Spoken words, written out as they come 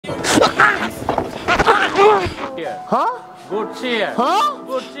Huh? Good cheer. Huh?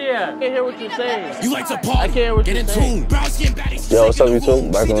 Good cheer. I can't hear what you're saying. You like to party, I can't hear what you're saying. Yo, what's up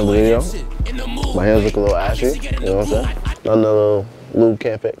YouTube? Back on the video. My hands look a little ashy, you know what I'm saying? Nothing a little lube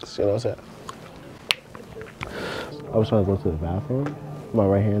can't fix, you know what I'm saying? I was trying to go to the bathroom. My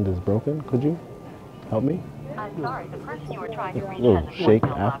right hand is broken. Could you help me? I'm sorry, the person you were trying to reach A little has shake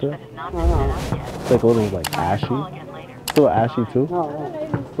voicemail box after. that is not set up yet. It's like a little like ashy. Call again later. Still ashy too. A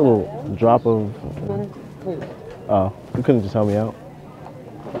little drop of. Oh, you couldn't just help me out.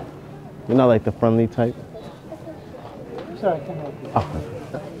 You're not like the friendly type. Sorry, I can't help you. Oh,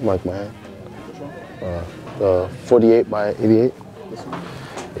 like my hand. 48 by 88.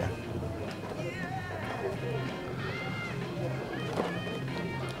 Yeah.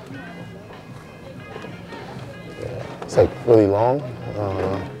 It's like really long.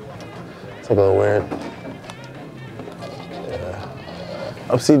 It's like a little weird. Yeah.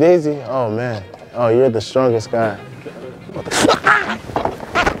 Upsy Daisy. Oh man. Oh, you're the strongest guy.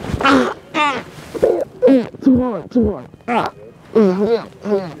 Too hard. Too hard.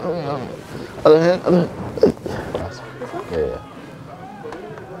 Other hand. Other hand. Yeah.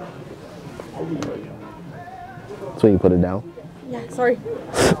 So you put it down. Yeah, sorry.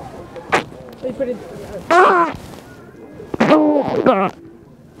 They put it.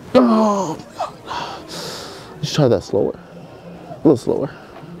 Oh, just try that slower. A little slower.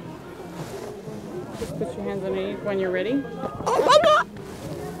 Just put your hands underneath when you're ready.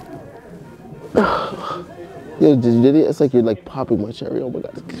 Yo, did it? It's like you're like popping my cherry. Oh my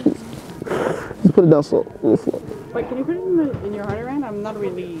god. Just put it down slow. A little slow. Wait, can you put it in your heart around? I'm not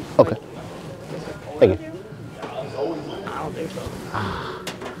really. Okay. Thank you. I don't think so.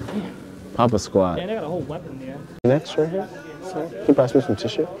 Papa squat. Yeah, they got a whole weapon there. Next right here. Sorry. Can you pass me some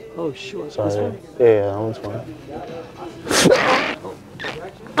tissue? Oh, sure. Sorry. Yeah, that one's fine.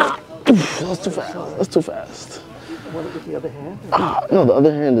 That's too fast. That's too fast. Want to get the other hand? No, the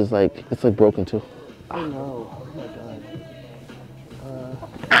other hand is like, it's like broken too. I know. Oh my god.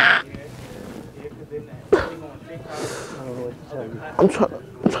 I don't know what to tell you. I'm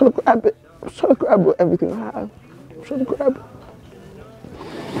trying to grab it. I'm trying to grab everything I have. I'm trying to grab it.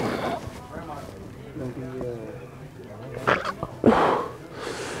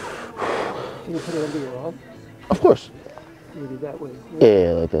 Can you put it under your arm? Of course. Maybe that way.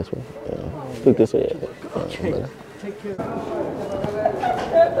 Yeah, like this way. Yeah. Look this way. Yeah. Okay. Take care.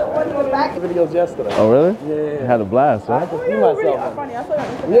 Videos yesterday. Oh, really? Yeah. You had a blast, right? I see myself. Funny, I saw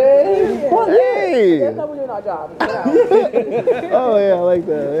you. Yeah. Hey! That's how we're doing our job. Oh, yeah, I like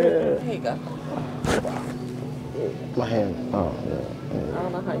that. Here you go. Yeah. My hand. Oh, yeah. I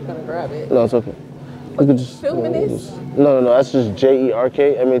don't know how you're gonna grab it. No, it's okay. I could just. Filming this? No, that's just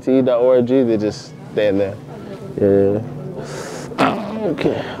jerkmate.org. They just stand there. Yeah.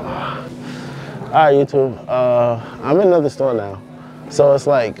 Okay. All right, YouTube. I'm in another store now. So it's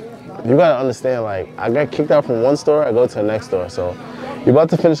like, you gotta understand, like, I got kicked out from one store, I go to the next store. So you're about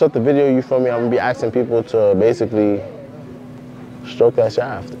to finish up the video, you feel me? I'm gonna be asking people to basically stroke that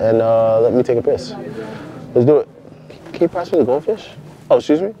shaft and let me take a piss. Let's do it. Can you pass me the goldfish? Oh,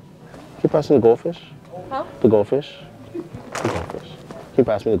 excuse me? Can you pass me the goldfish? Huh? The goldfish? The goldfish. Can you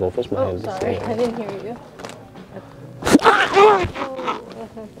pass me the goldfish? My hands are Sorry, staying. I didn't hear you.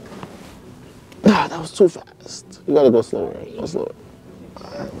 Ah, that was too fast. You gotta go slower. Go slower.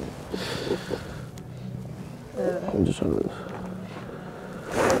 I'm just trying to.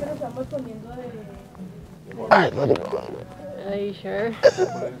 Alright, let it go. Are you sure?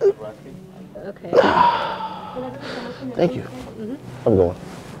 Okay. Thank you. I'm going.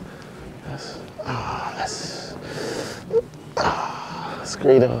 Yes. That's. It's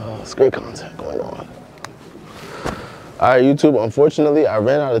great content going on. Alright, YouTube, unfortunately, I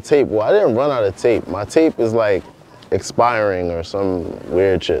ran out of tape. Well, I didn't run out of tape. My tape is like expiring or some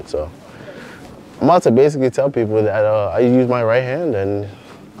weird shit, so. I'm about to basically tell people that I use my right hand and,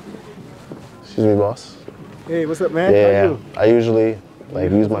 excuse me, boss. Hey, what's up, man? Yeah, How you? I usually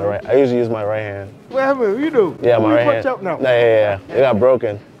use my right hand. What happened? You do? Yeah, my right hand. Up now? Yeah. It got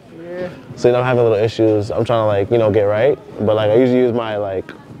broken. Yeah. So I'm having little issues. I'm trying to like, get right. But like I usually use my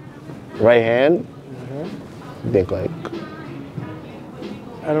like right hand. I think like.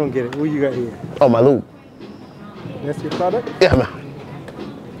 I don't get it. What you got here? Oh, my lube. That's your product? Yeah, man.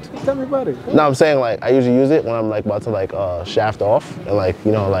 Tell me about it. No, I'm saying like I usually use it when I'm like about to like shaft off and like,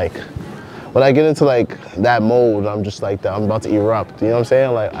 like when I get into like that mode, I'm just like that. I'm about to erupt. You know what I'm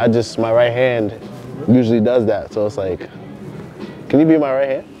saying? Like my right hand usually does that. So it's like, can you be my right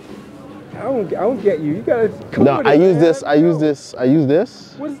hand? I don't get you. You gotta come No, with I it, use man. this. I use this.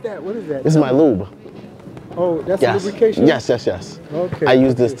 What is that? What is that? This is my lube. Oh, that's Yes. lubrication? Yes, yes, yes. Okay. I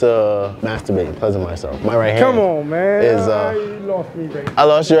use this to masturbate and pleasure myself. My right hand. Come on, man. Is, You lost me right I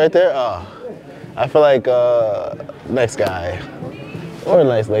lost you right there? Oh. I feel like next guy or a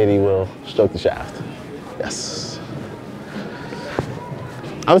nice lady will stroke the shaft. Yes.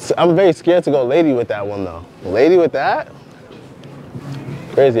 I'm very scared to go lady with that one though. Lady with that?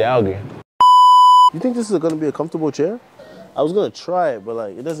 Crazy algae. You think this is gonna be a comfortable chair? I was gonna try it, but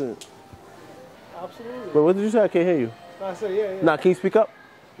like it doesn't. Absolutely. But what did you say? I can't hear you. No, I said, yeah. Nah, can you speak up?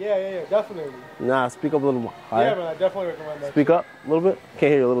 Yeah, definitely. Nah, speak up a little more. Higher. Yeah, man, I definitely recommend that. Speak up a little bit.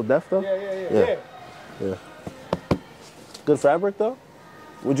 Can't hear you a little deaf though? Yeah. Yeah. Good fabric though?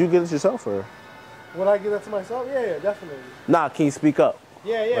 Would you get it yourself or? Would I give that to myself? Yeah, definitely. Nah, can you speak up?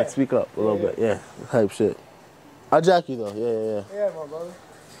 Yeah. Like speak up a little bit. Yeah, type shit. I'll jack you though. Yeah. Yeah, my brother.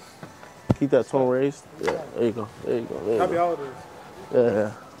 Keep that tone raised. Yeah, there you go. Happy holidays.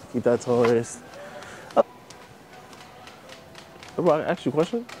 Yeah. Keep that tone raised. Bro, I ask you a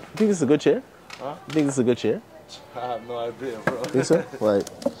question. You think this is a good chair? Huh? You think this is a good chair? I have no idea, bro. Think so? Like,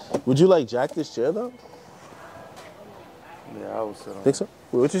 would you like jack this chair though? Yeah, I would sit on Think so?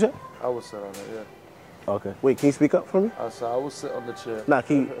 Wait, what you said? it. I would sit on it, yeah. Okay. Wait, can you speak up for me? I said I would sit on the chair. Nah,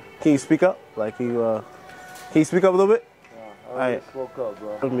 can you speak up? Like, can you speak up a little bit? I already Alright. spoke up,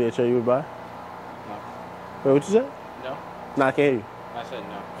 bro. Give me a chair you would buy? No. Wait, what you said? No. Nah, I can't hear you. I said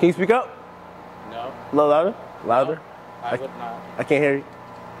no. Can you speak up? No. A little louder? Louder? I would not. I can't hear you.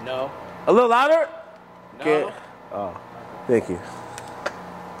 No. A little louder? No. Can't. Oh, thank you.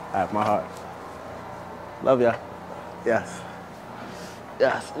 All right, my heart. Love ya. Yes.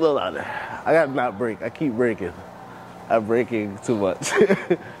 Yes, a little louder. I gotta not break. I keep breaking. I'm breaking too much.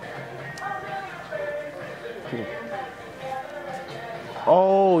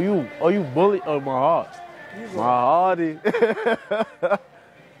 Oh, you bully. Oh, my heart. My hearty.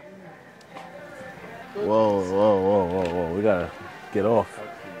 Whoa. We gotta get off.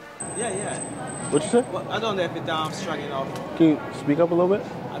 Yeah. What you say? Well, I don't know if it's strong enough. Can you speak up a little bit?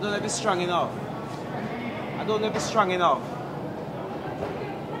 I don't know if it's strong enough. I don't know if it's strong enough.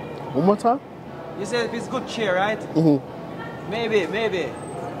 One more time? You said if it's good chair, right? Mm-hmm. Maybe.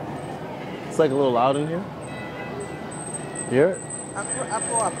 It's like a little loud in here. You hear it?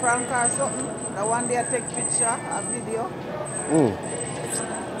 A prank or something. The one day I take picture, a video.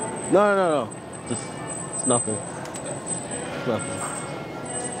 No. Just, it's nothing. It's nothing.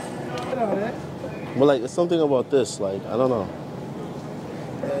 But like, it's something about this. Like, I don't know.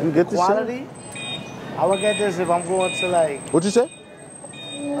 You get this Quality? I would get this if I'm going to like. What you say?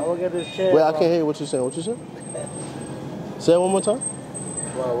 I would get this chair. Wait, I can't hear what you're saying. What you say? Say it one more time.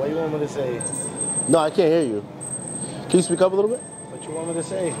 Well, what do you want me to say? No, I can't hear you. Can you speak up a little bit? What you want me to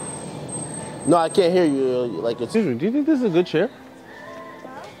say? No, I can't hear you. Like, excuse me. Do you think this is a good chair?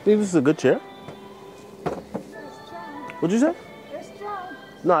 Think this is a good chair? What'd you say? It's strong.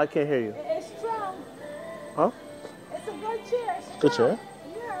 No, I can't hear you. It's strong. Huh? It's a good chair. It's Good strong. chair?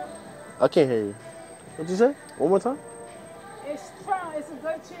 Yeah. I can't hear you. What'd you say? One more time? It's strong. It's a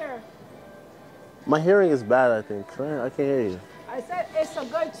good chair. My hearing is bad, I think. I can't hear you. I said it's a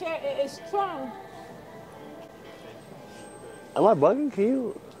good chair. It is strong. Am I bugging? Can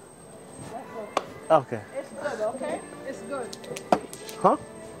you? Okay. It's good, okay? It's good. Huh?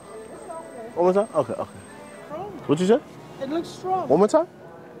 It's okay. One more time? Okay. Strong. What you say? It looks strong. One more time?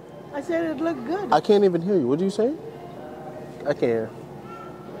 I said it looked good. I can't even hear you. What are you saying? I can't hear.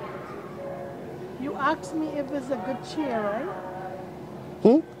 You asked me if it's a good chair, right?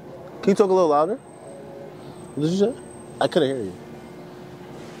 Can you talk a little louder? What did you say? I couldn't hear you.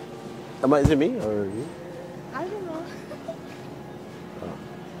 Is it me or you? I don't know.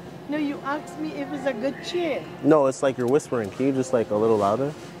 No, you asked me if it's a good chair. No, it's like you're whispering. Can you just like a little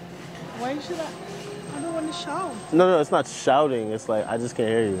louder? Why should I? I don't want to shout. No, it's not shouting. It's like I just can't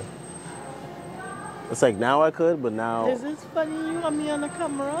hear you. It's like now I could, but now. Is this funny you and me on the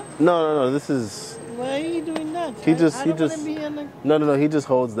camera? No. This is. Why are you doing that? He just. I don't want to be on the... No. He just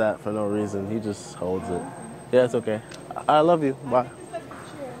holds that for no reason. He just holds it. Yeah, it's okay. I love you. Bye.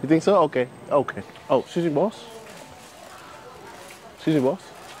 You think so? Okay. Oh, excuse me, boss.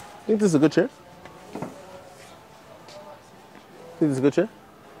 Think this is a good chair? Think this is a good chair?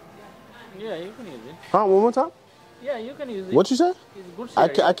 Yeah, you can use it. Huh? One more time? Yeah, you can use it. What you say? It's good I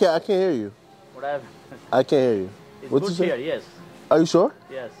chair. can't hear you. Whatever. I can't hear you. It's What good you say? chair, yes. Are you sure?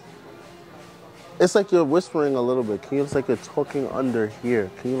 Yes. It's like you're whispering a little bit. It's like you're talking under here.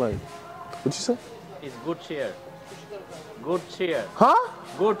 Can you like, what you say? It's good chair. Good chair. Huh?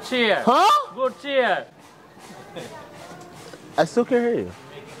 Good chair. Huh? Good chair. I still can't hear you.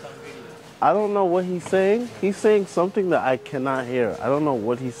 I don't know what he's saying. He's saying something that I cannot hear. I don't know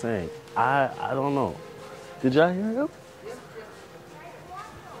what he's saying. I don't know. Did y'all hear him?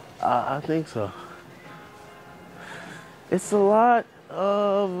 I think so. It's a lot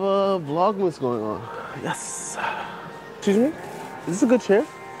of Vlogmas going on. Yes. Excuse me? Is this a good chair?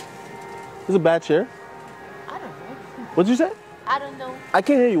 Is this a bad chair? I don't know. What'd you say? I don't know. I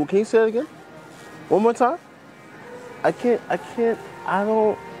can't hear you. Can you say that again? One more time? I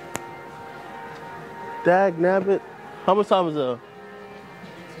don't. Dag nabbit. How much time is it?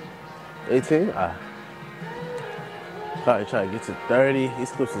 18? Alright. Alright, try to get to 30.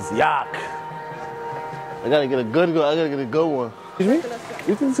 These clips is yuck. I gotta get a good one. Excuse me?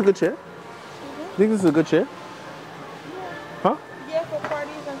 You think this is a good chair? You think this is a good chair? Huh? Yeah, for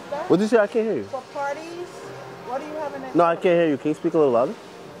parties and stuff. What did you say? I can't hear you. For parties, what do you have in it? No, I can't hear you. Can you speak a little louder?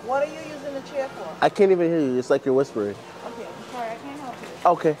 What are you using the chair for? I can't even hear you. It's like you're whispering. Okay, I'm sorry, I can't help you.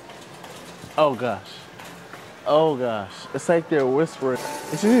 Okay. Oh gosh. Oh gosh. It's like they're whispering.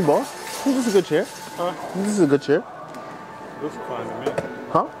 Excuse me, boss. I think this is a good chair. Huh? This is a good chair. Looks fine to me.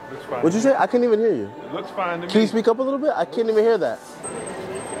 Huh? Looks fine. What'd you say? I couldn't even hear you. It looks fine to me. Can you speak up a little bit? I can't even hear that.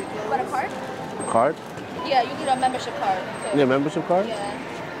 You want a card? Card? Yeah, you need a membership card. You need a membership card? Yeah.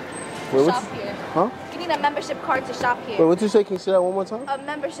 Wait, Shop here. Huh? You need a membership card to shop here. Wait, what'd you say? Can you say that one more time? A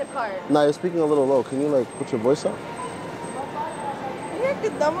membership card. Nah, you're speaking a little low. Can you like put your voice up? You're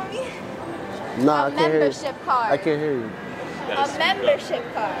good dumb with me. Nah, A I can't hear you. membership card. I can't hear you. A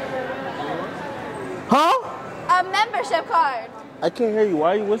membership card. Huh? A membership card. I can't hear you.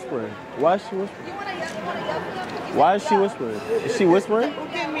 Why are you whispering? Why is she whispering? You wanna yell? Why is she whispering? Is she whispering?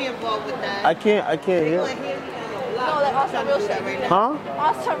 Don't get me involved with that. I can't hear. No, like Austin real shit. Huh?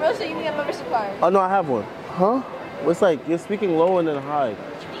 Austin real shit, you need a membership card. Oh no, I have one. Huh? It's like you're speaking low and then high. You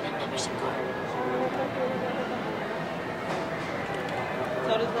need a membership card.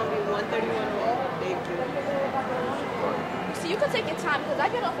 So there's gonna be 131 Thank you. So you can take your time because I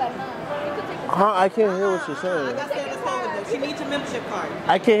get off at 9. You can take your time. Huh? I can't hear what you're I saying. got to understand with this. She needs a membership card.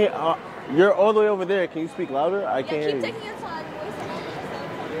 I can't hear. You're all the way over there. Can you speak louder? I Yeah, can't keep hear you. taking your time.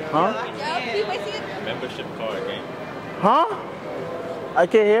 Huh? Yeah, keep wasting it. Membership card game. Huh? I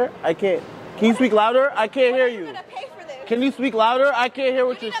can't hear. I can't. Can you speak louder? I can't hear You're you. gonna pay for this. Can you speak louder? I can't hear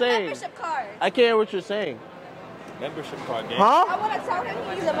what You you're need a saying. membership card. I can't hear what you're saying. Membership card game. Huh? I want to tell him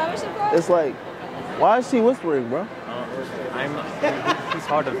he needs a membership card. It's like, why is she whispering, bro? He's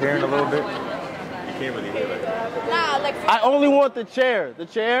hard of hearing a little bit. You can't really hear like that. Nah, like I only want the chair. The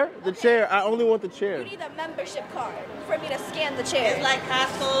chair. The chair. I only want the chair. you need a membership card for me to scan the chair. It's like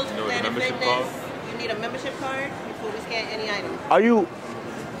Costco's, You know what the Planet membership Fitness. You need a membership card before we scan any item. Are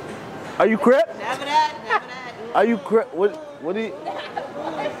you Crip? Never that, never that. Are you Crip? What do you?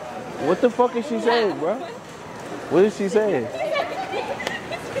 What the fuck is she saying, bro? What is she saying?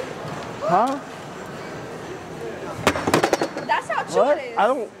 Huh? That's how true What? it is. I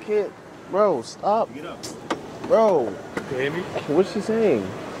don't care. Bro, stop. Bro. You hear me? What's she saying?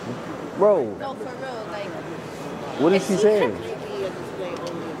 Bro, No, for real. Like, what is she saying?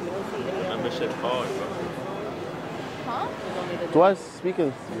 Membership card, bro. huh? Do I speak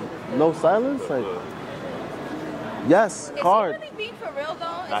in no silence? Like, yes, Is card. he really being for real though?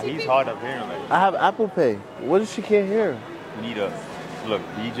 Nah, Is he he's being- hard of hearing. Like, I have Apple Pay. What if she can't hear? you need a look.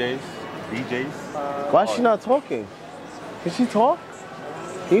 DJs. Why is she not talking? Can she talk?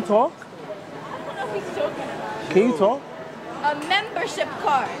 Can you talk? I don't know if he's joking or not. Can you talk? A membership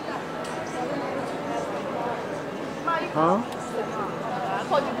card. Huh? I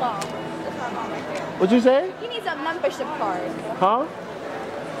called you mom. That's my mom right there. What'd you say? He needs a membership card. Huh?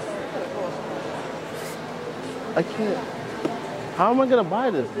 I can't. How am I gonna buy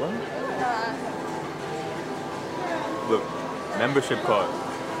this, bro? Look, membership card.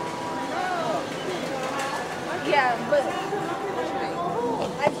 Yeah, but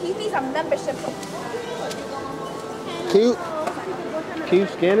he needs a membership card. Can you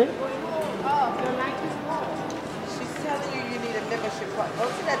scan it? She's telling you need a membership card. Go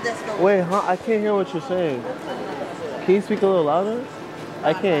to that desk over Wait, huh? I can't hear what you're saying. Can you speak a little louder?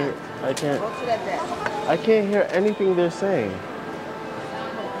 I can't. Go to that desk. I can't hear anything they're saying.